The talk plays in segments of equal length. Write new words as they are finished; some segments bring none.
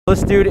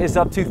This dude is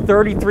up to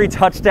 33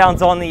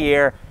 touchdowns on the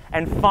year,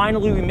 and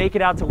finally we make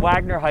it out to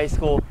Wagoner High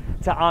School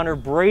to honor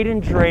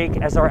Braden Drake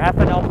as our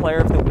FNL Player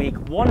of the Week.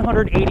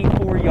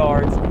 184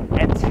 yards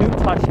and 2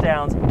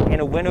 touchdowns in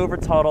a win over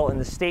Tuttle in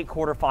the state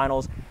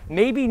quarterfinals.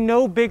 Maybe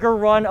no bigger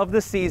run of the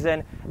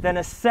season than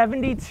a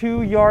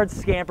 72-yard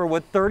scamper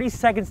with 30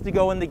 seconds to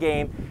go in the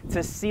game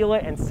to seal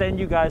it and send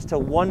you guys to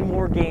one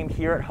more game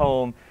here at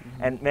home.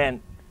 And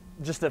man,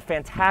 just a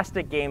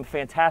fantastic game,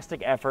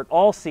 fantastic effort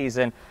all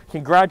season.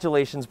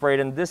 Congratulations,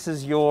 Braden. This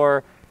is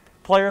your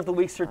Player of the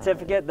Week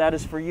certificate. That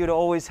is for you to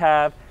always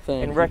have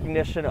in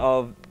recognition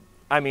of,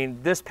 I mean,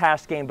 this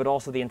past game, but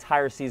also the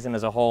entire season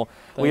as a whole.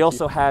 We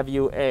also have a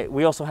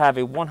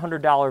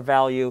 $100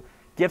 value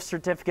gift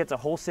certificate to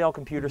Wholesale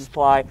Computer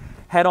Supply.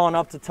 Head on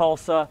up to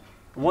Tulsa.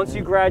 Once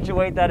you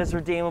graduate, that is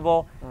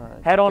redeemable.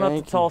 Head on up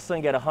to Tulsa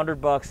and get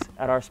 $100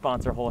 at our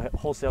sponsor,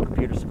 Wholesale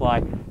Computer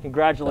Supply.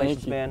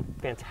 Congratulations, man.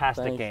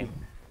 Fantastic game.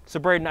 So,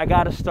 Braden, I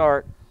got to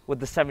start with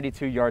the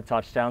 72-yard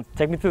touchdown.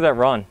 Take me through that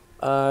run.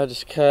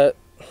 Just cut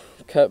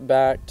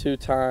back 2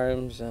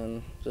 times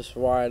and just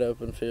wide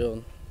open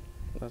field.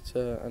 That's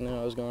it. I knew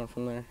I was going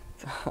from there.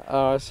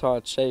 I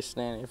saw Chase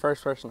standing,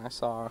 first person I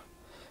saw,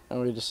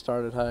 and we just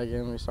started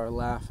hugging. We started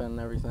laughing and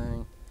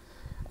everything.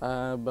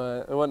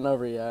 But it wasn't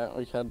over yet.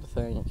 We had to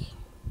think.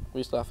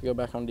 We still have to go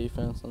back on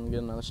defense and get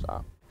another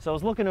stop. So I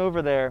was looking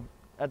over there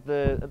at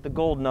the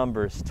gold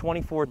numbers,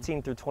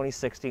 2014 through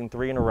 2016,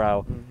 3 in a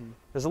row.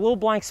 There's a little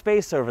blank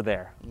space over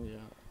there. Yeah.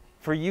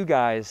 For you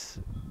guys,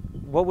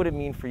 what would it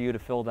mean for you to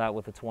fill that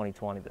with a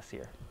 2020 this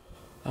year?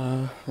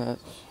 That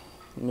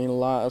mean a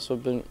lot. That's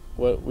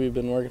what we've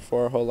been working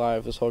for our whole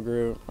life, this whole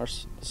group, our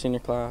senior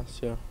class.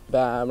 Yeah.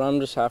 Bad, but I'm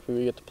just happy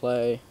we get to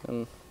play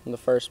in the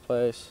first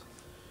place.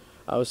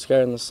 I was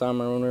scared in the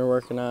summer when we were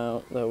working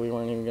out that we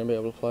weren't even going to be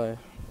able to play.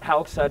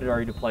 How excited are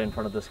you to play in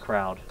front of this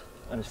crowd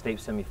in a state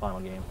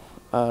semifinal game?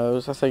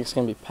 I think it's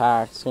going to be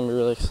packed. It's going to be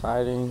really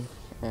exciting.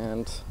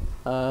 And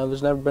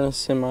there's never been a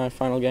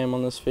semifinal game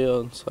on this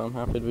field, so I'm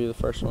happy to be the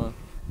first one.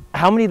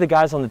 How many of the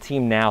guys on the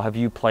team now have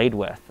you played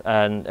with?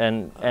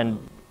 And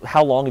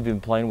how long have you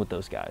been playing with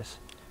those guys?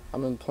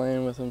 I've been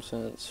playing with them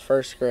since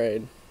first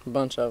grade, a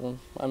bunch of them.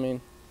 I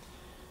mean,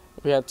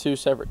 we had 2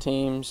 separate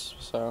teams,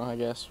 so I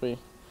guess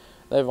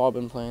they've all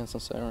been playing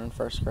since they were in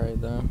first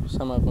grade, though.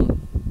 Some of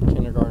them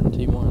kindergarten,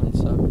 T1 and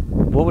stuff.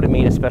 What would it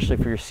mean, especially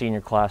for your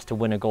senior class, to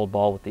win a gold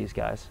ball with these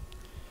guys?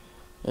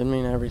 It'd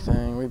mean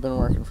everything. We've been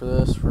working for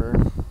this for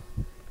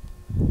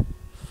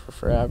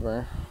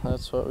forever.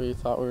 That's what we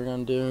thought we were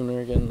going to do when we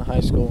were getting to high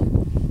school.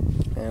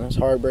 And it was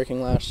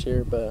heartbreaking last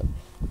year, but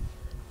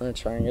we're going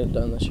to try and get it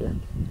done this year.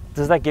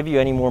 Does that give you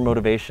any more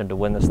motivation to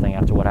win this thing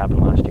after what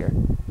happened last year?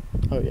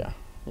 Oh, yeah.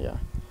 Yeah.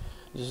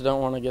 Just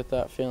don't want to get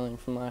that feeling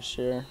from last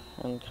year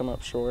and come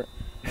up short.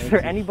 Is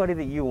there anybody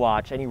that you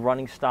watch, any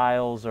running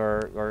styles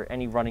or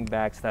any running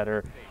backs that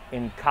are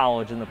in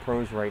college and the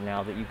pros right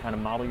now that you kind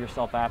of model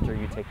yourself after,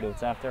 you take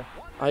notes after?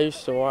 I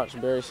used to watch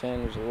Barry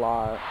Sanders a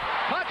lot.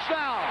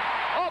 Touchdown,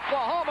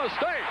 Oklahoma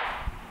State!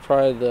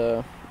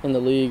 Probably in the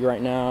league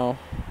right now,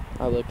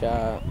 I look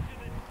at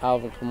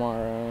Alvin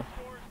Kamara,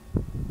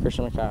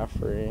 Christian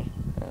McCaffrey,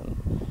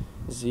 and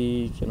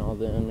Zeke and all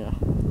them, yeah.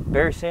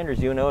 Barry Sanders,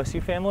 you an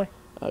OSU family?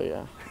 Oh,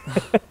 yeah.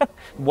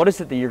 What is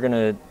it that you're going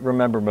to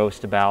remember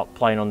most about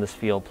playing on this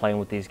field, playing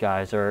with these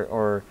guys,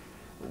 or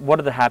what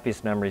are the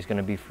happiest memories going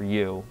to be for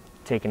you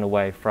taken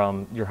away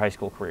from your high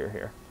school career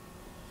here?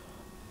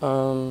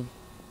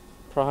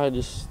 Probably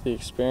just the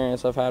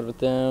experience I've had with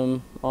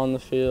them on the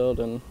field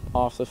and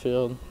off the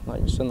field,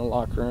 like just in the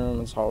locker room.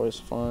 It's always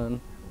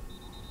fun.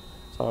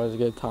 It's always a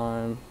good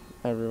time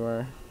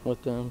everywhere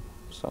with them.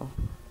 So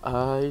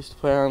I used to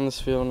play on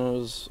this field and it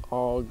was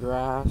all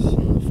grass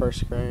in the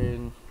first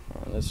grade.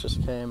 And it's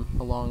just came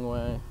a long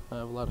way. I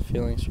have a lot of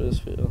feelings for this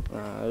field.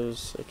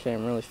 It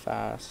came really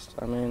fast.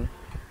 I mean,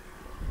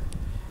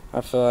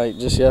 I feel like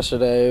just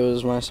yesterday it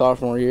was my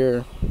sophomore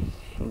year,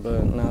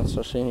 but now it's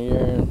our senior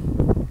year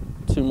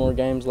and 2 more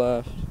games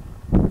left.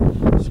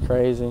 It's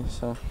crazy,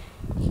 so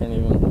I can't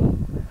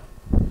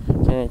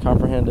even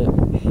comprehend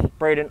it.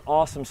 Braden,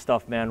 awesome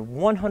stuff, man.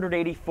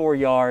 184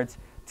 yards,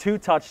 2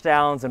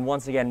 touchdowns, and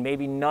once again,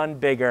 maybe none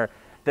bigger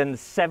than the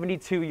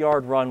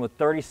 72-yard run with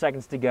 30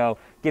 seconds to go.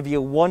 Give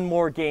you one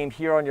more game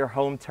here on your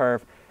home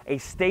turf, a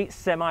state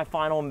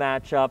semifinal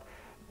matchup,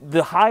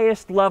 the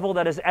highest level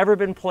that has ever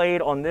been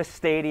played on this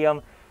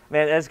stadium.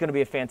 Man, that's going to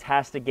be a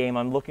fantastic game.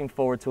 I'm looking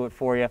forward to it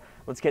for you.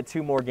 Let's get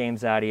 2 more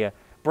games out of you.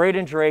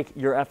 Braden Drake,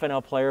 your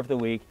FNL Player of the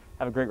Week.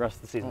 Have a great rest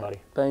of the season,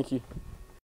 buddy. Thank you.